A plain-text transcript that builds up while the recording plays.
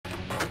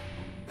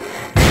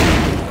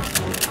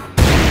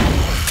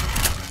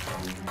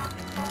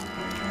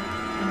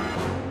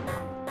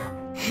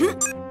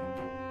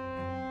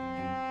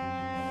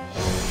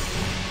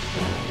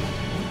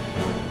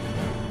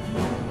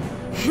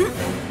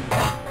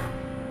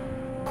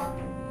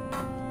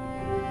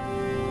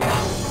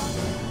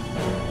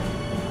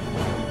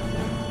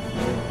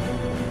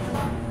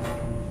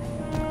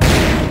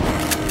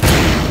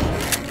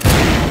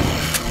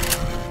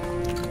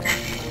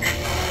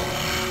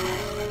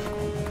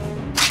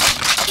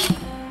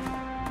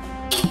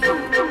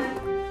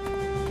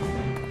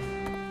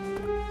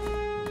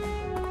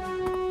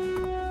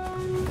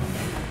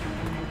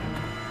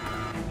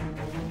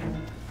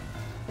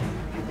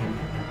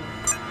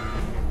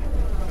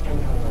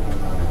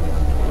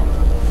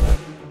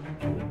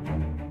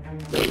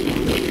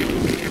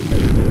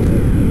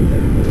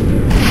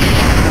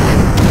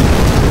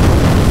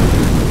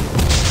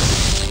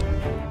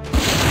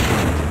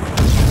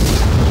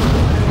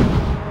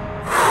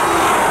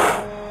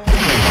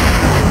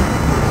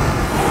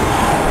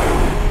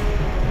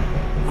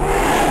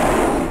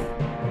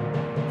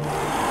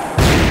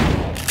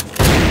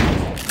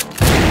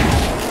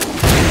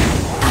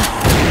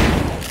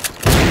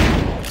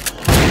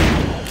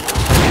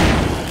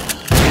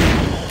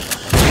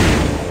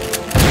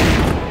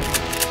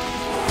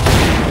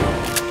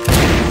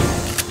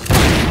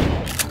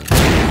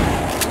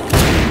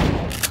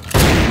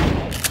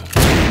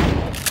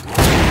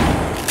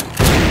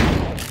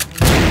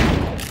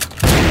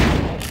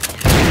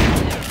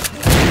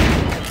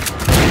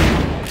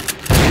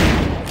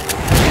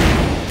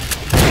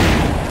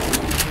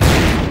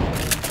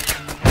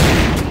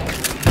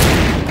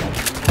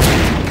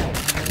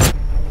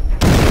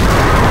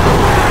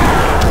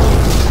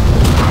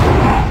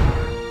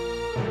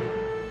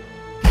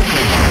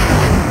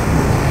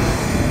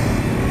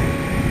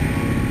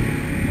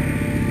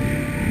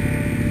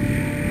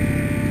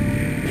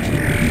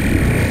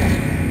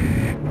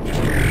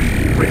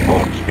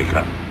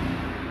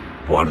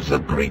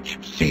breach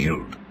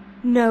sealed?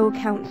 No,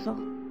 Council.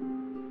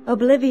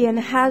 Oblivion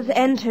has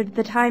entered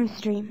the time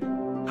stream.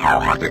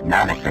 How has it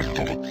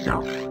manifested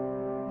itself?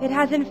 It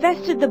has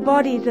infested the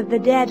bodies of the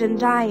dead and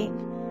dying.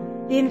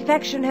 The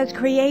infection has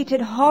created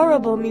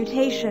horrible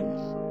mutations.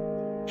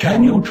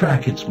 Can you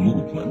track its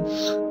movements?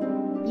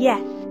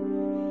 Yes.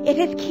 It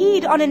is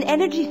keyed on an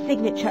energy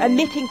signature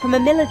emitting from a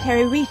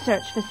military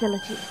research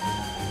facility.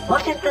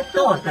 What is the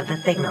source of the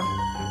signal?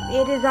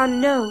 It is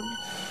unknown.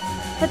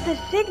 But the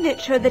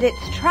signature that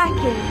it's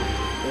tracking,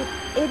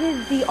 it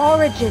is the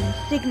Origin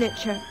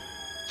signature.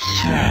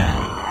 So,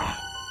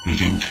 it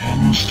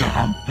intends to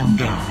hunt them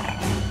down.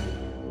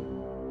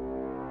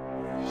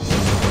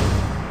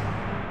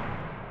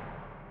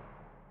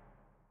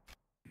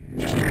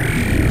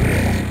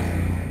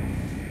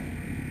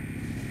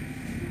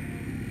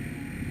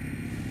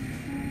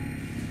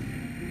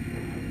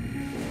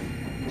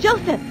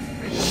 Joseph!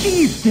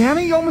 Jeez,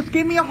 Danny, you almost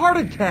gave me a heart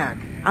attack.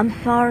 I'm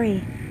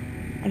sorry.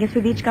 I guess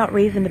we've each got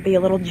reason to be a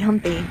little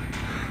jumpy.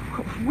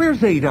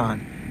 Where's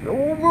Adon?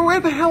 Where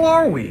the hell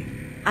are we?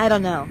 I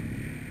don't know.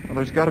 Well,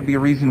 there's got to be a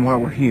reason why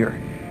we're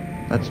here.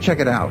 Let's check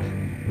it out.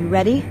 You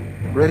ready?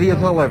 Ready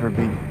as I'll ever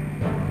be.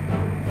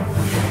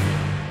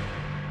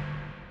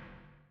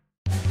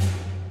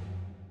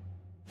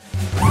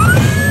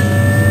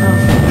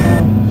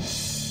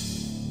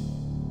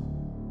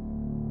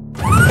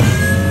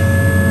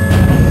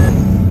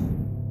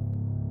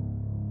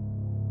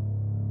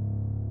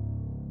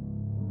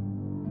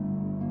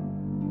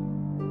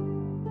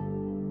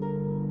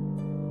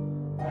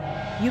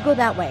 You go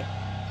that way.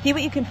 See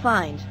what you can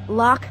find.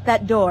 Lock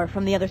that door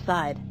from the other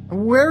side.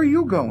 Where are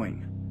you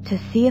going? To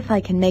see if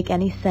I can make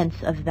any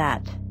sense of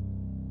that.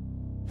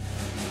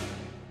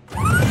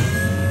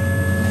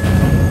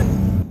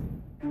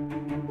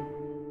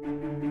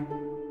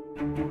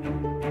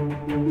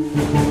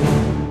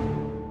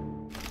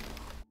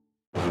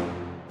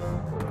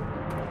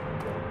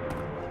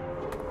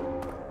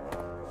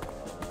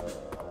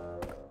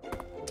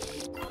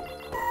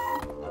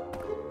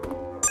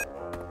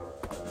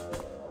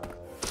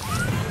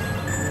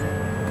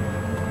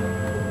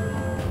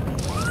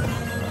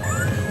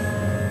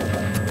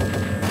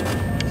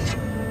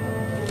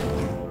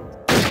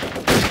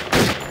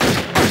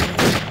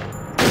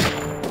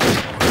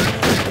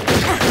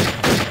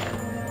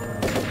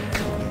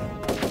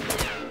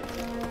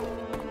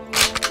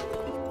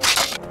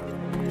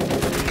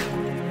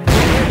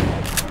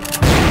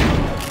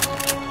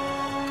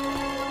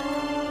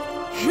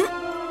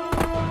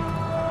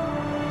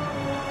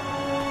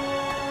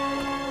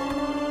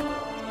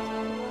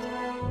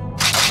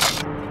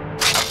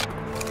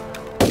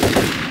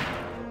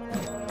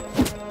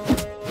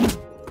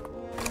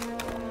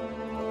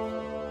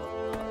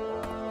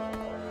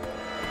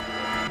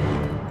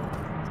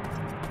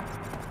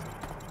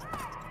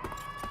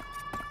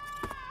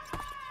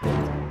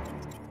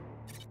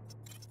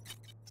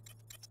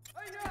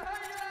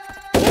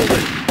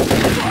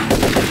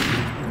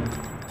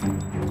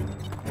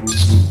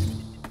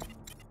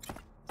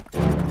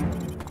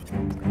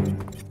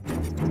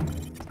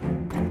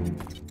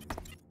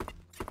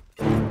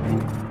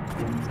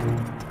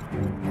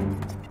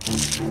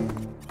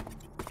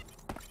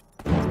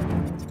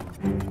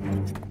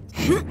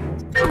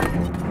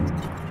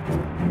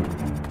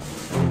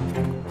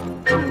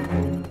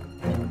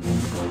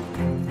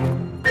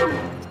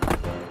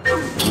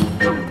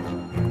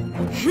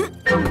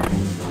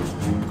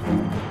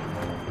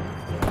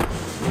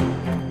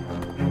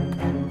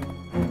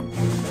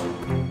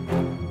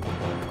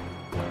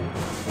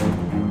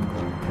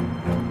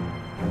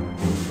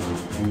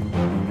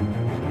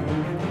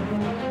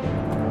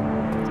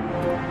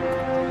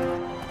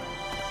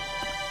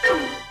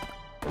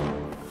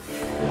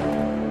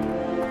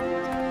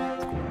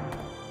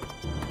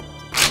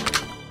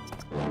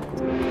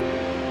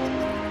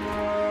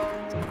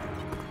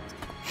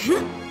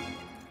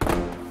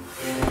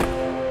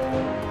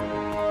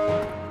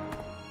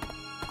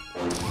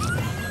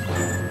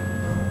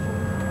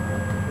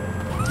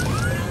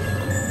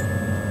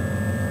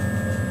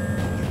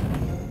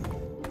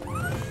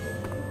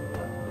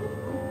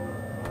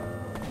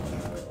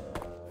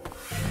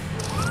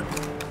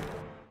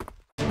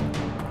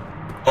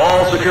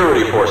 All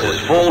security forces,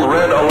 full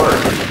red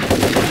alert.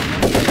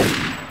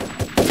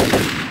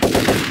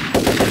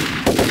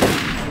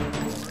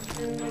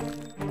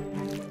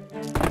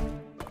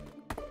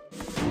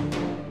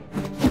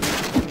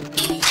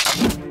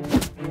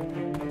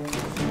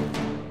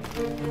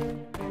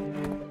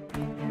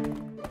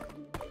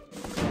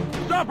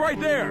 Stop right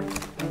there!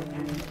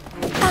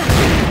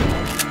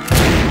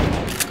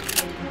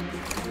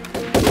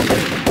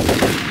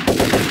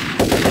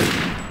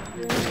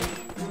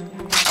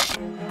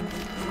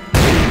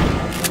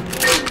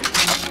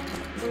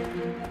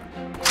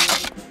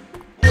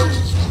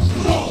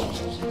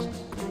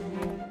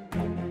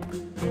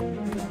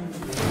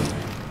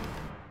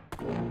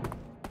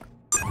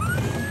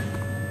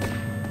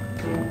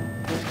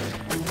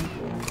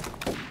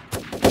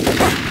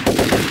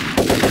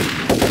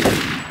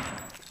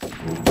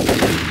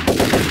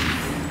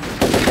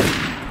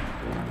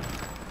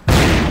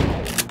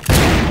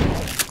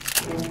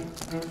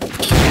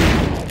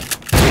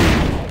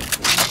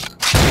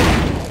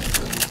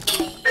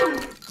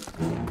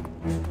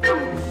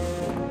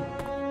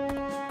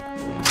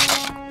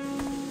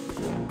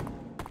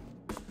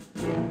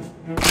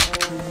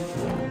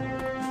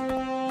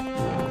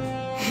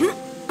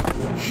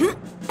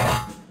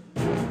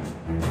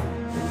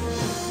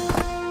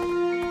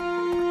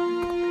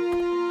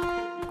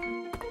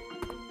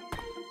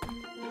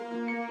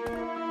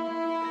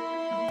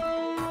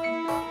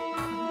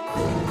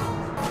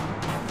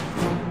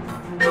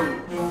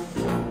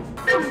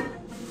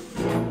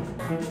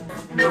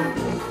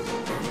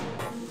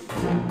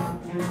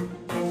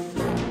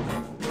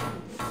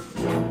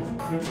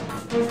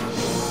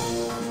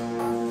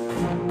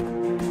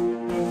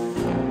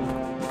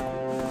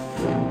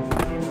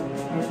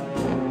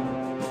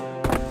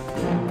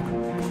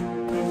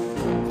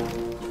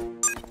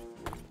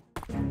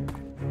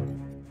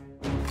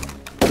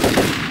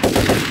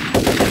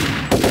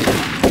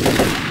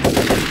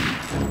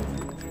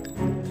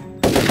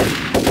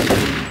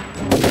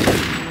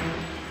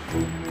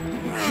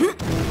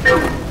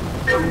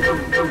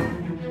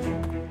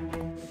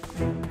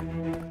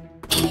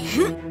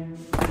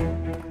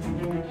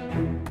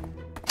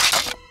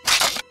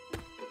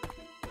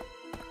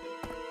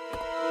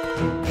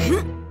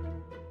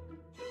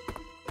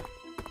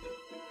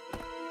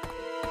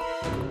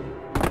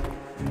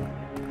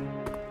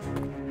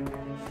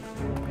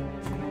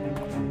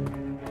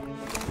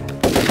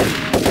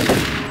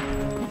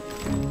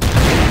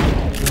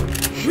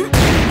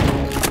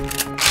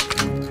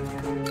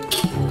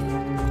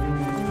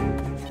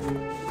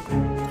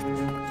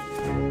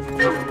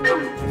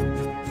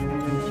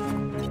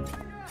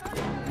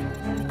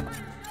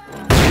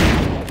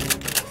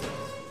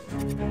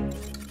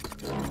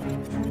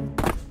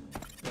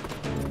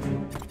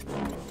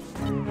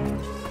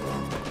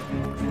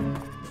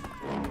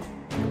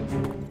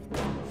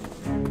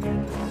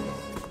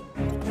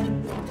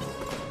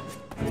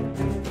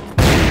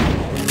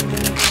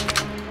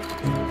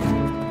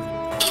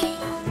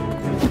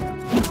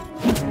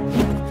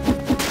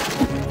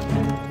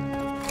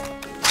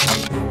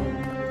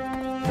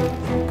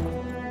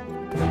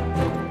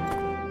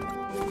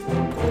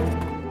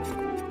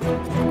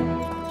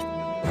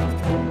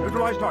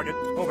 Neutralize target.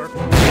 Over.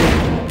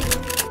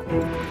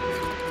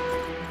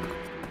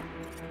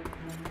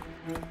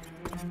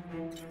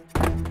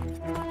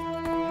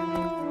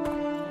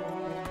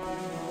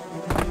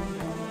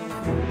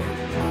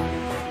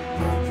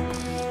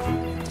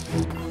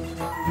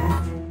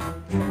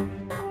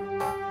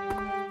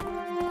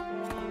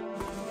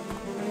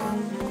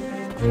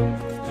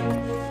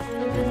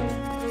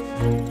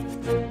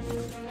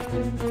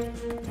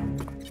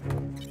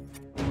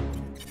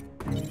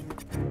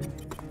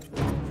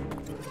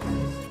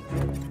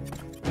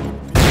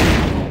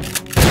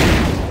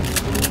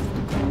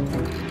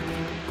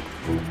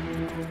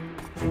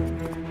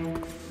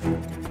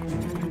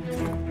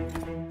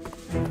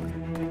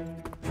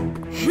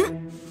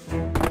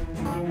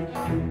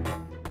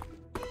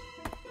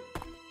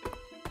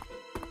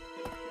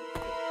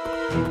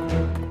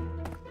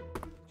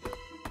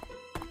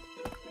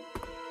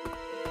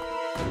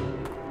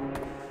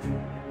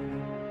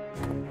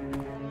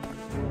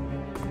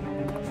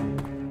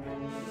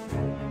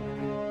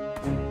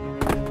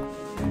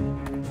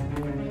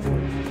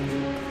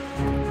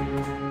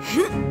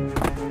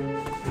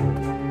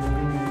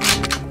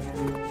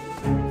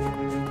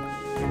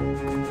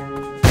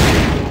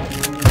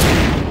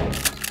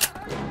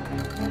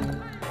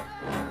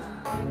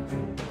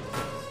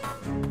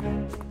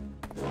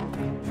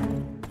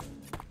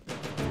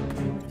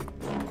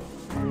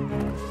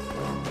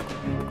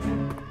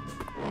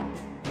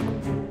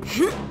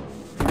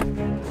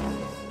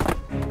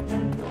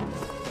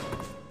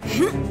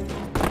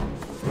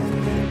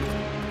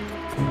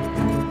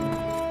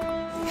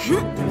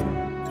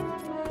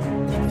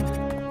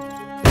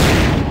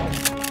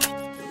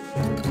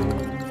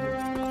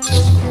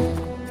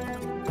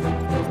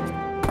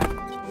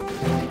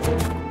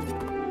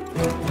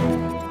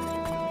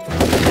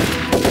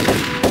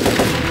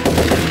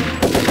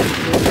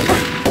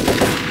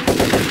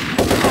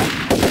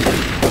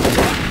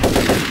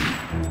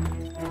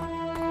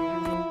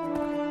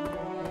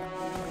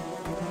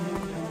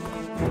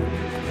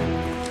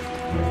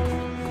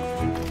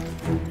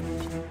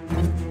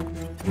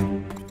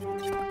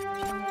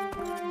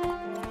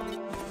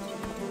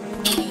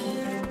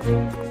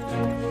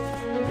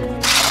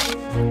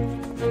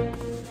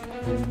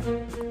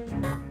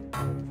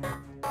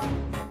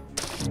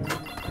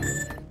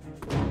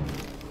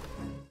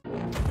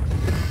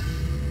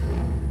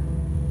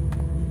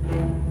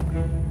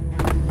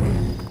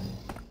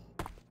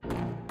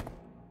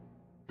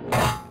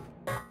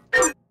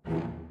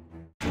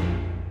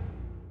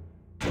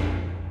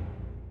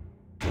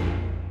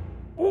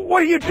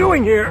 What are you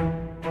doing here?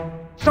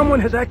 Someone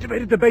has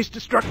activated the base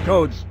destruct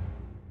codes.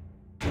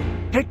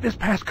 Take this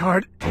pass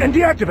card and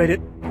deactivate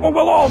it, or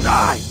we'll all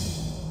die!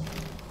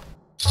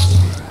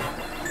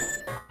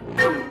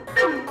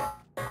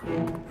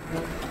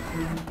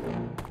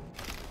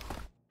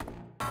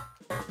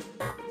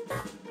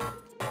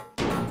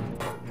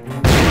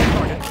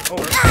 Target,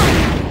 over.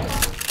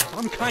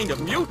 Some kind of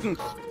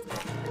mutants!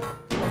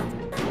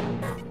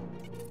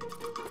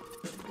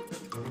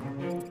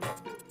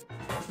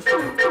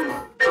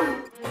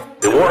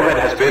 The warhead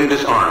has been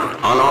disarmed.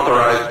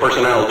 Unauthorized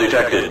personnel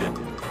detected.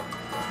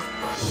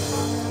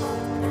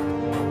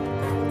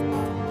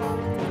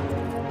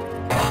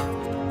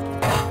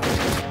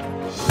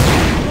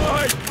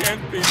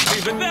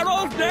 believe it! They're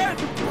all dead!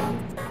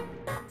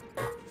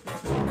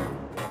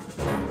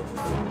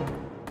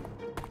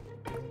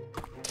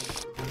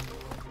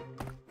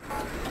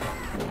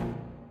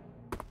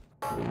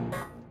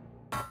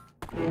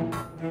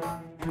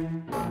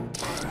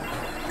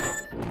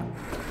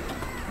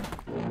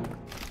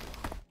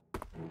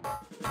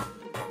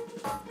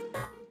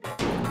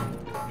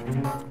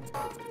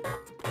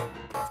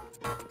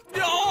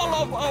 All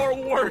of our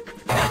work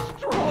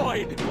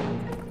destroyed!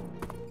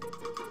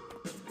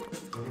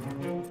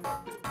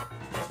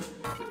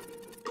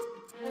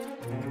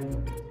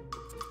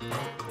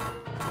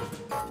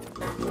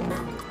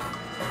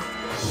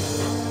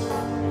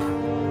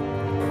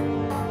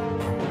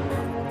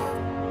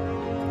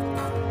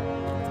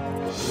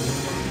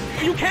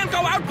 You can't go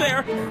out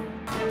there!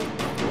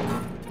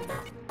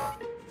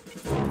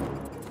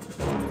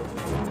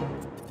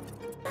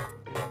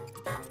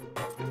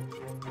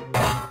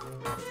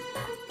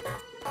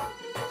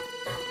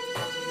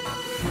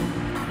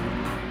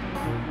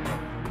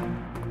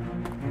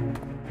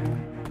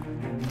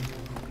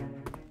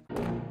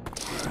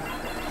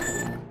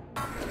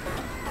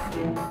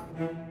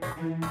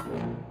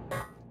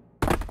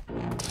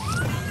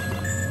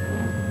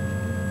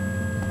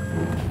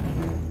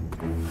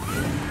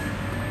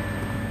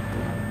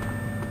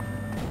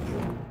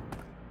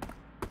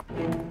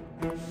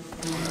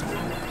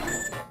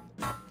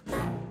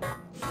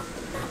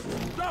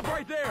 Stop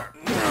right there!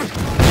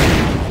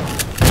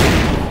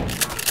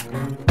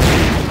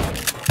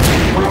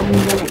 1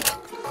 minute.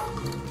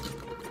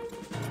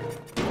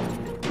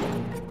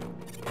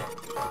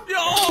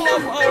 All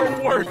of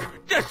our work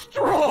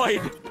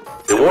destroyed!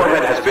 The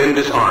warhead has been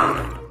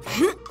disarmed.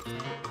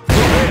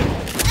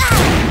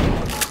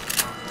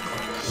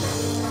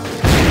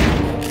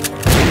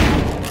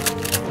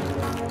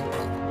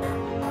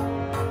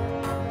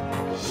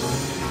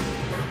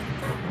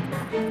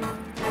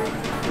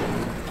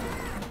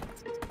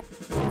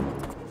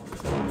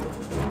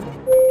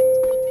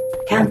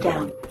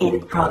 Countdown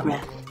in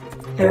progress.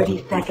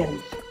 30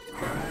 seconds.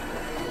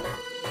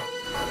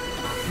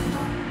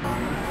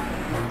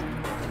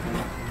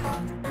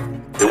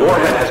 The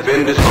warhead has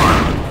been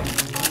disarmed.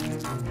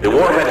 The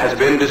warhead has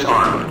been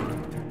disarmed.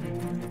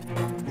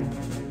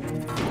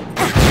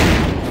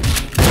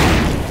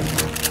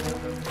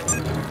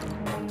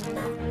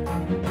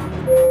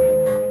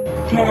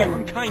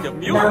 Ten, Kind of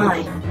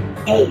mutant.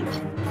 9, 8,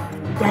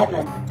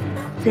 7,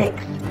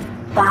 6,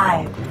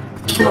 5,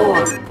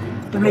 4,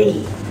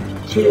 3,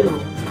 2,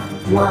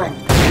 1.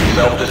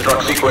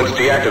 Self-destruct sequence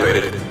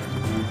deactivated.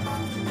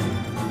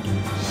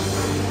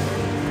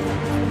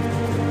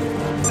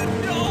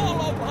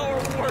 All of our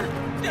work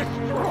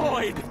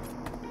destroyed!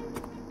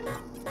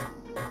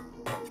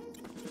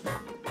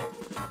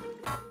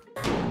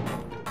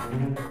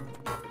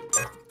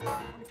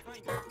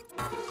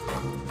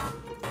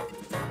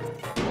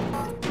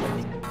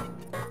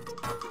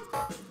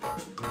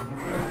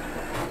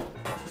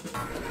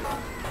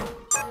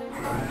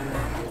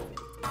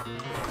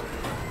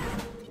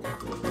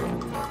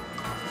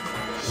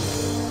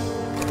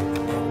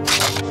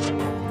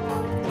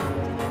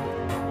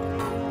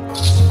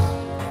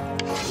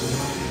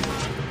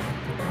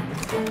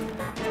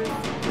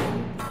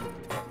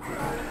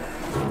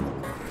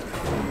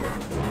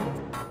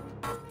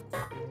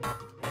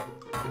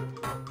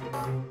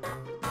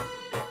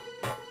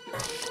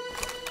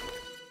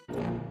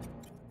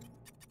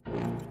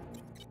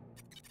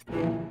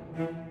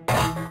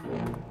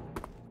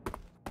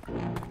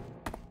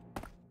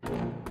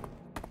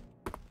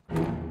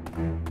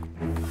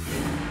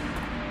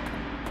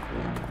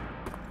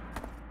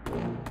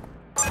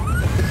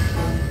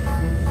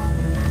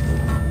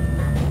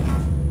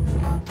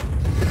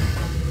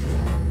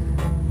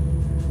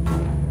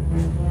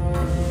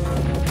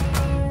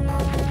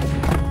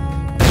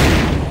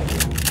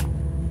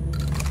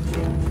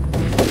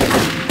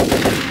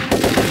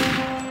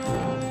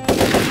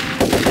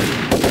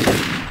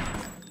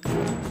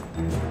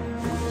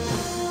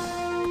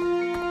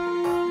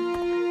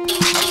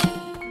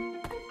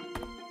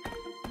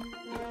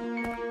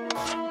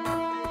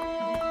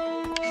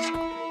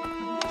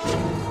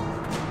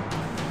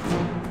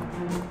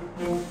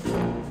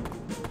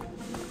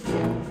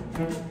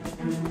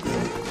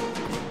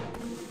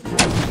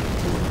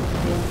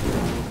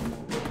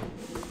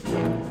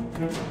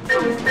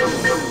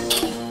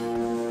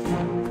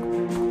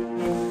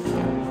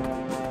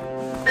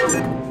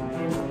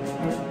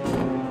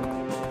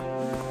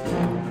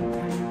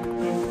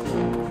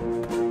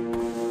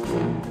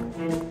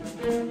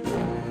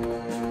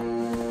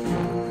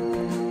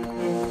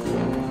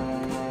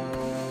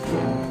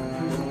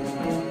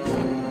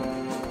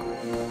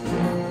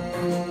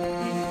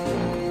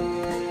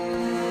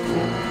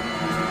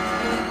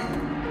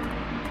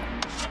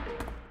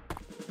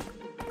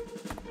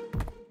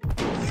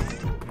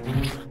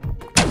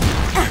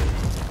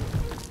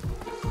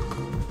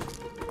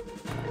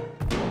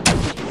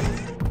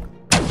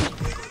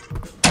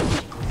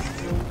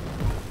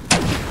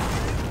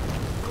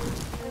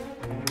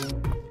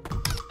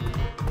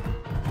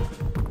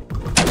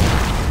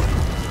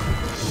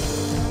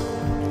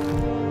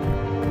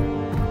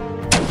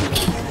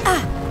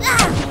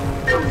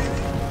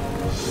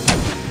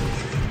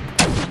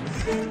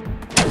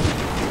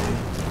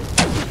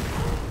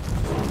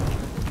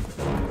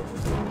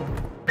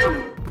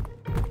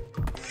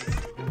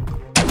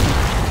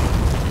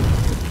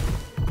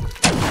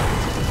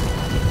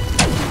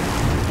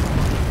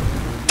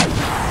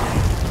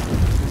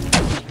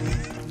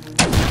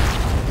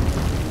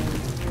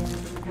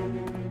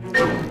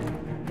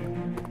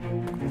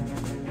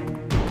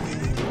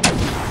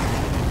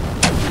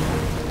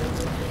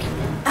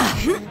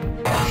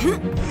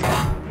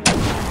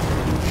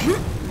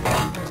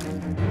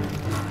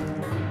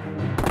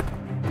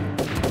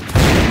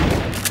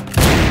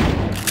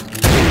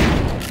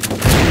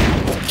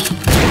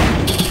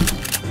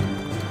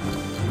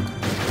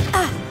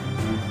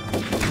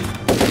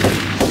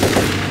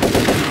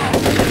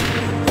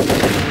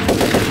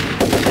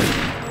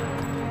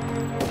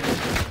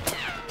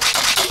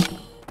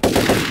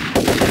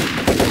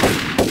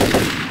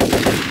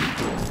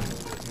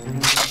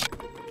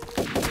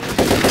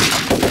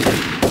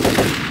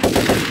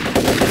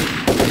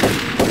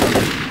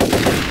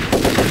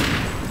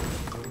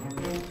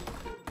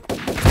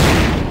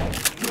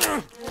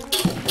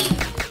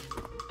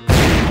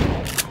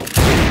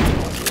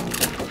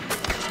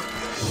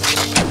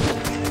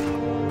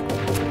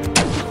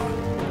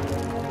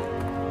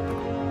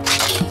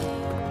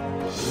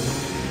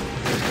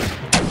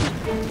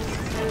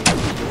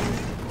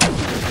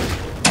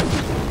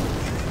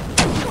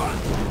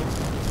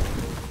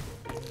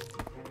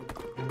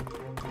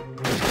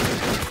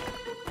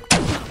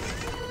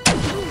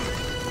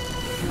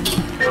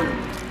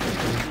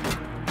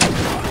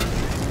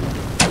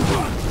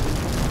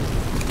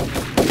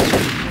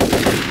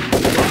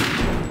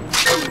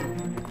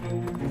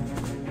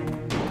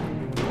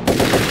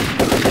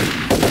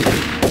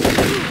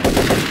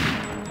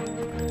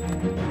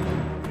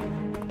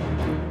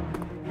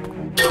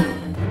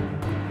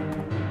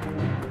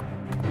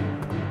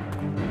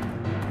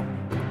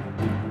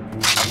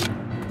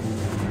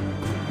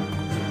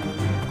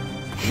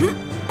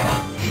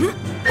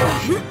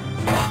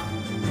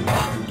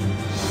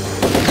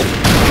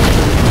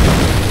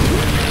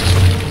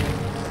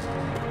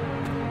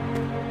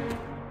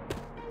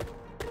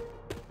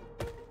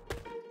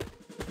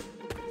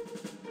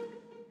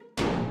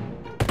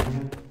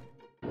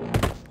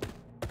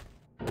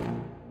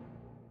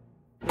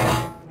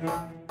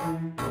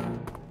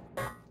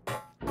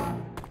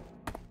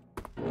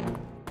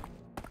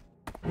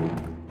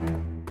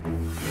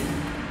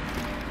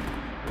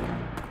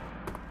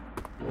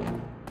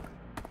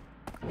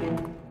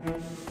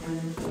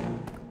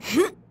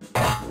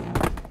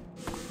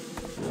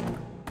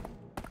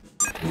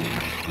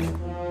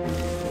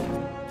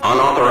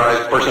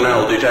 Unauthorized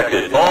personnel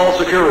detected. All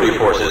security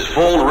forces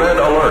full red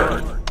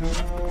alert.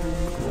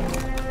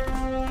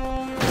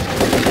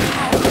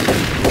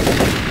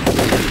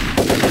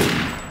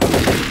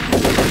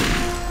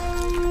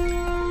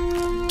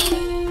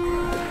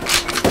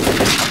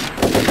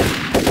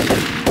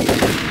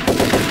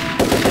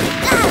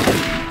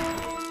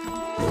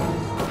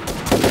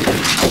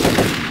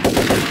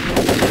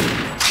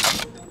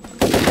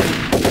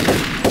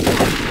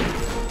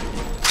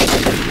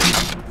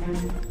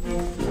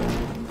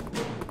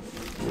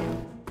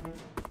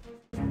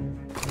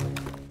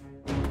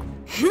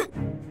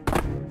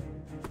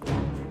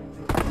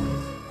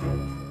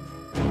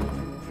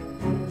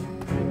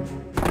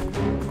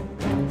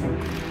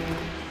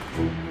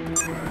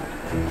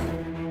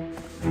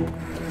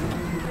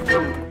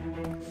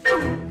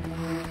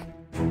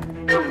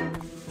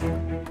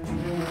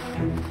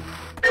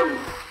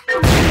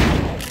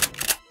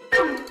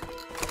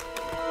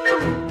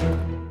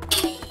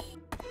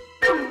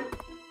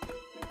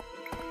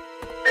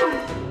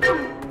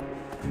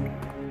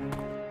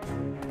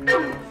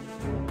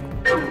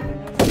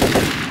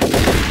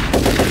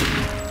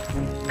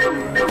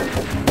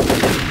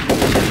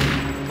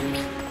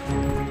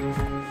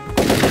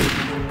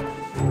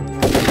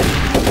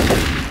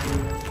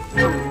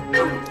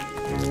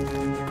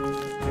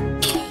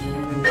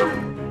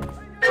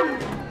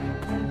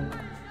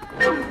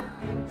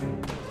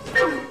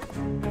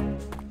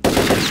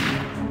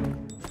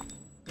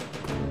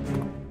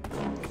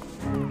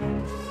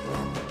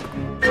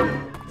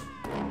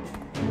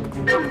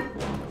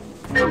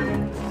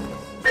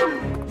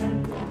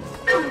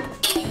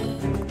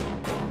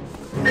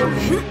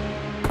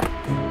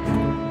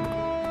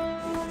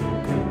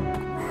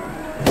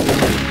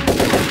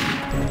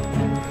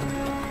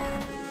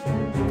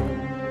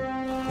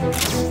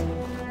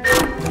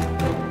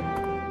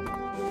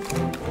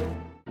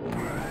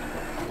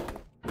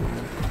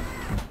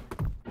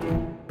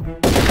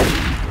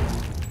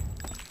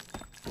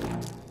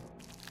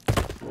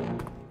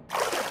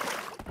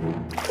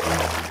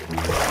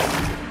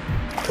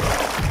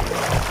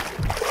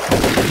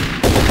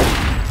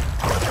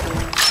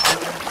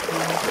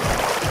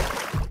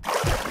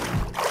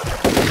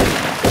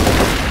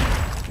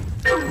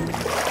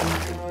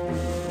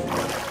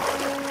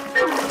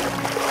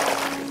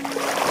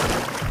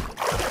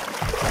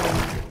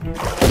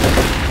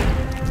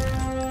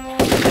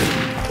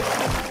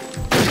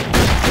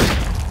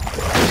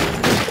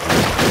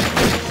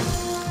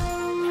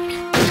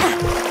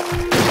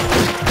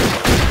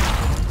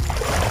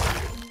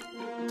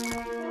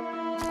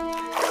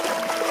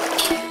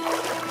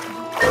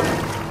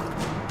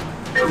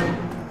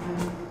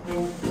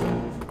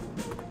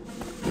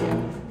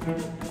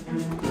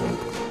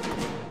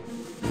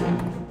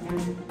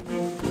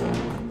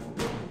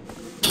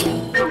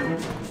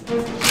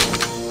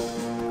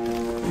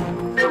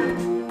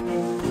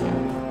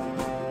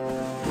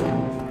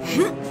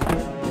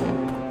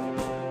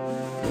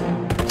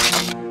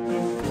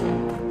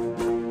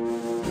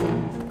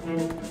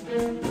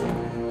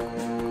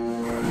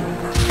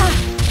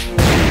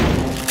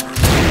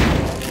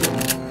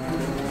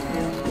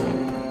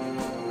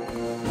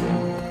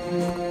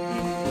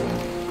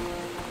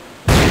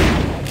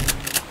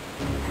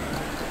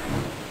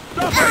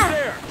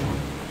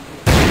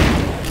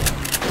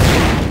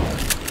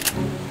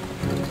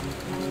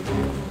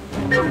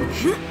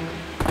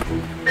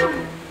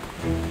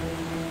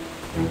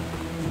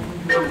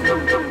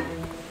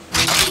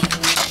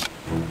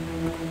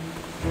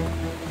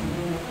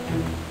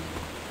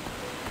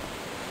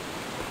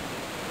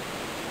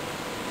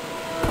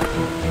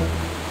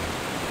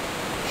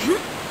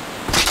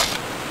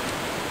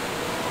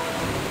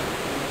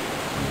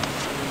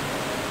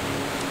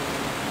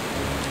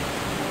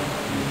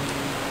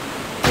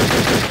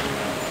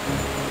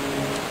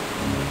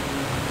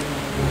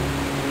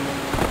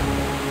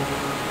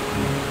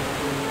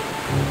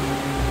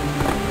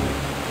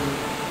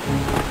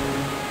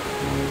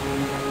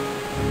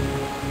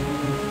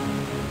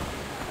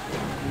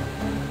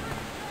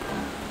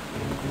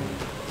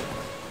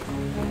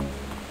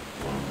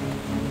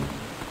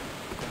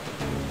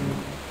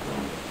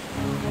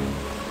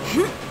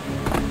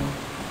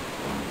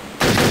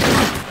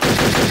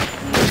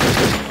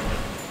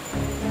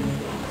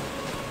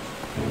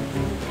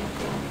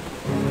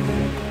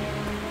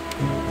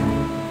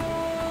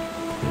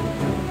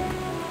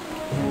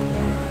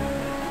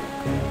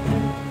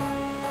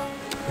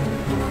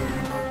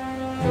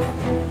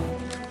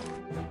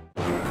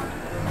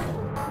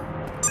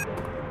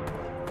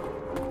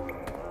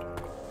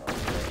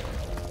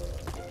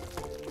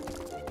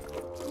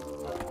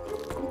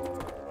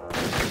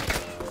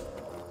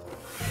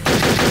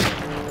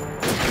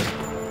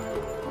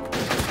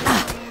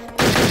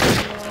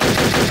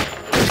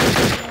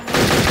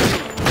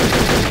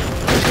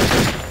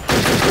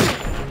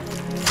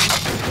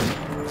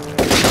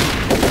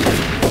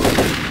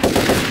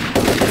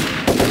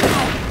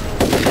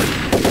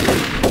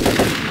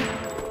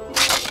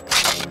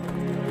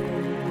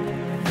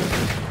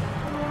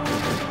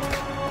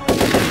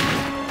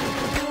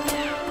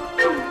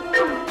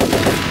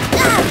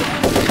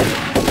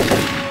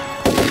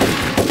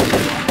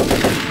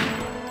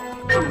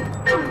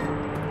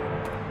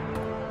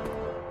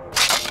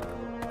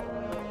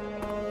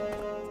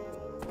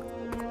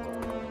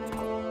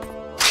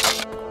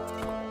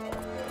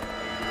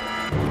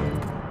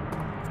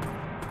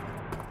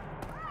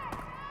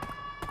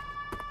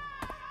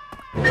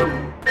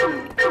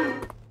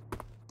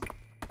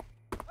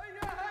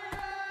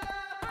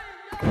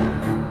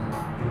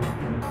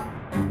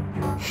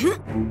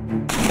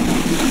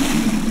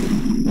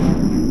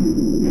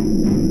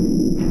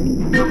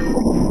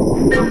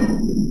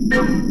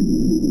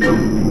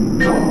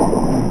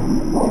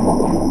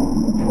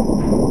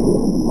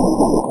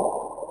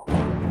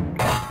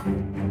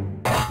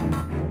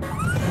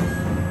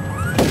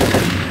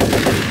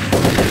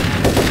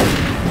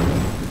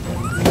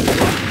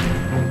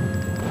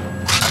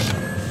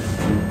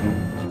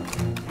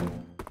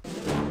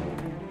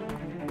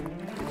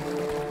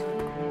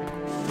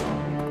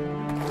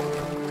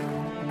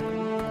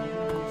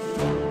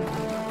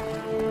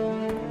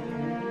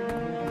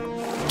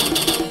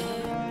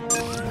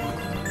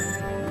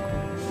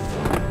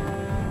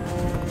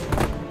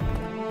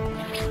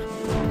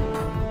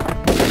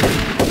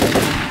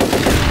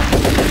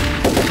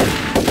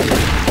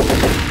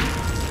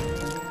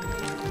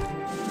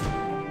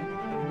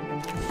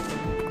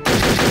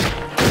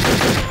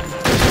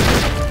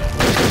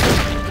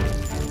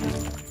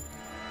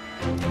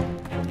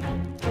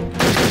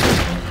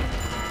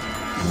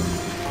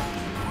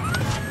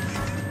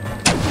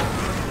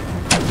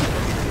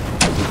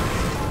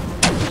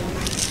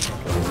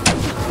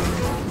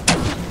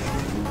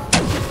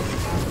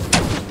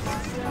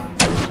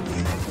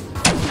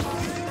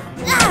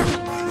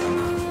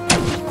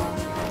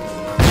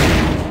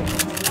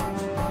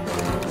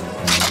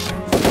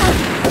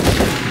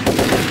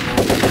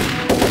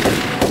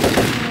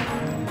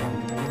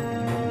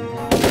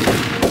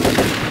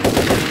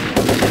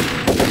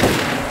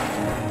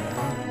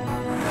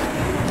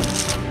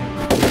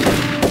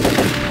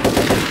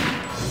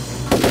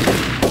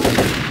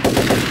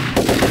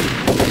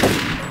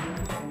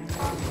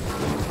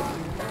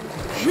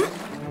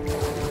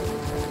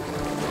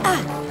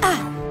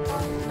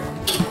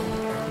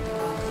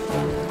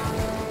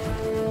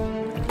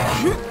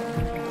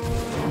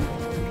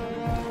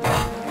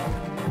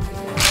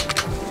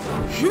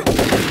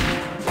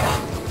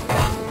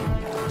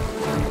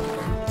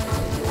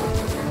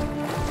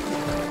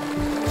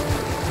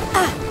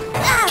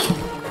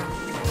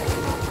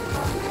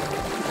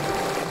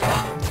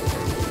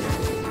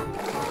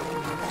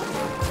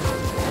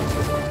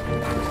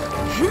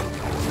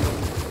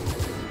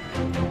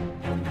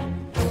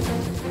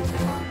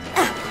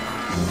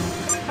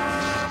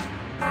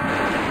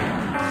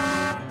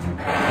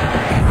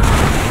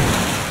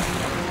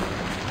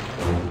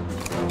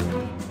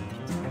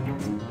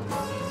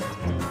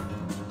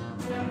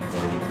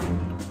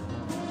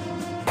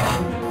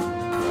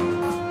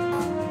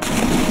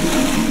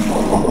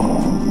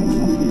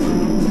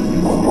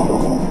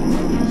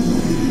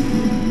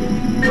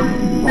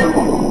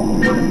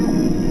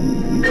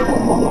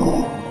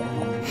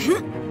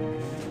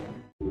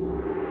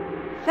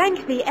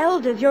 Thank the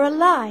elders you're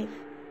alive.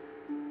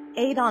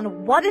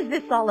 Adon, what is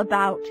this all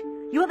about?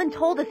 You haven't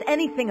told us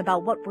anything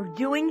about what we're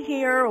doing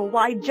here, or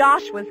why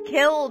Josh was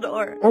killed,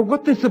 or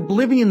what this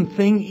Oblivion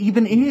thing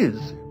even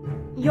is.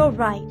 You're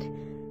right.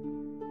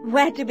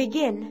 Where to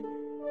begin?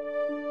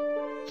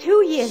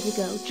 2 years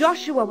ago,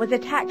 Joshua was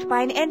attacked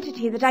by an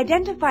entity that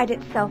identified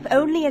itself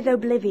only as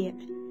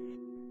Oblivion.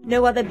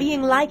 No other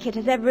being like it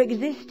has ever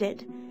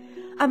existed.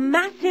 A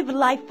massive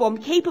life form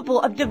capable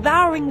of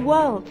devouring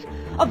worlds,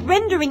 of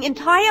rendering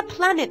entire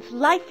planets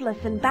lifeless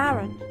and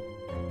barren.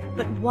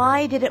 But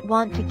why did it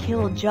want to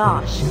kill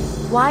Josh?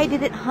 Why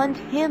did it hunt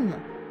him?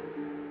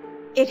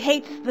 It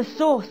hates the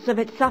source of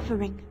its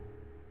suffering.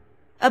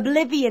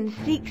 Oblivion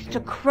seeks to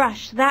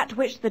crush that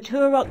which the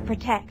Turok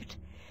protect,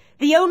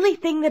 the only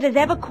thing that has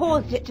ever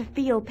caused it to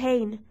feel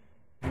pain.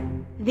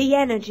 The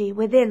energy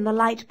within the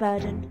light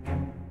burden.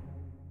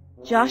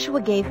 Joshua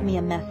gave me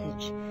a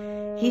message.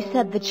 He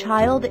said the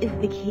child is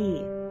the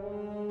key.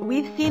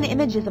 We've seen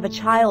images of a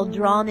child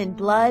drawn in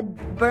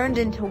blood, burned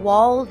into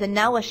walls, and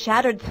now a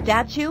shattered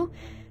statue.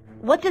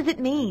 What does it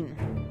mean?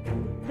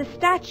 The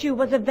statue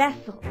was a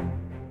vessel.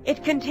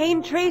 It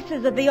contained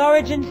traces of the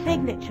origin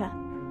signature.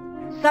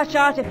 Such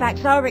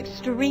artifacts are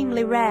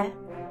extremely rare.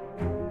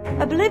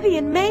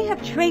 Oblivion may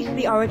have traced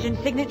the origin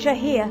signature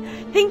here,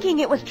 thinking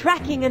it was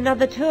tracking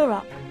another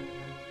Turok.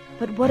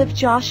 But what if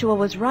Joshua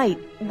was right?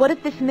 What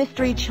if this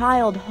mystery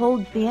child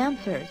holds the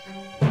answers?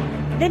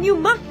 Then you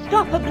must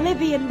stop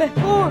Oblivion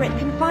before it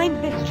can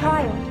find this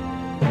child.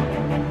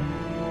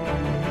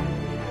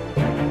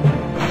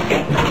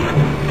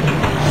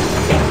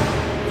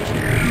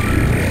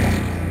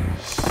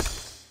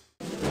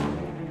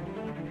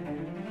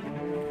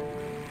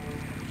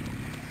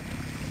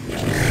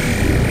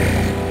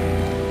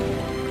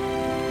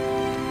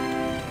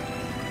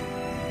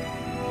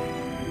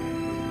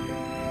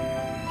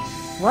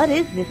 What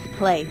is this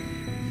place?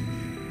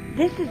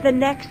 This is the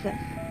Nexus,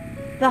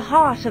 the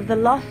heart of the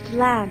lost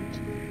land.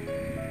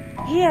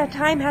 Here,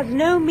 time has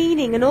no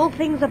meaning and all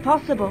things are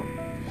possible.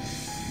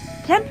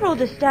 Temporal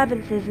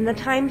disturbances in the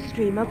time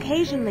stream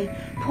occasionally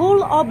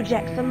pull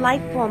objects and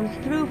life forms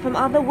through from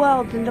other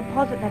worlds and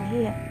deposit them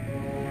here.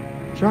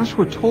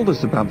 Joshua told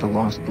us about the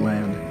Lost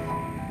Land.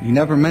 He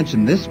never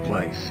mentioned this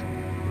place.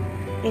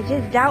 It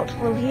is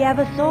doubtful he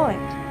ever saw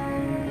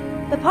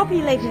it. The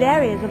populated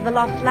areas of the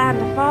Lost Land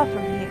are far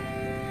from here.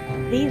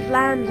 These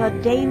lands are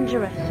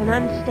dangerous and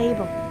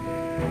unstable.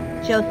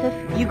 Joseph,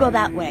 you go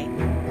that way.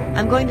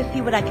 I'm going to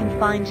see what I can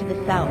find to the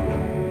south.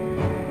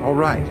 All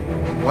right.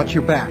 Watch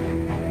your back.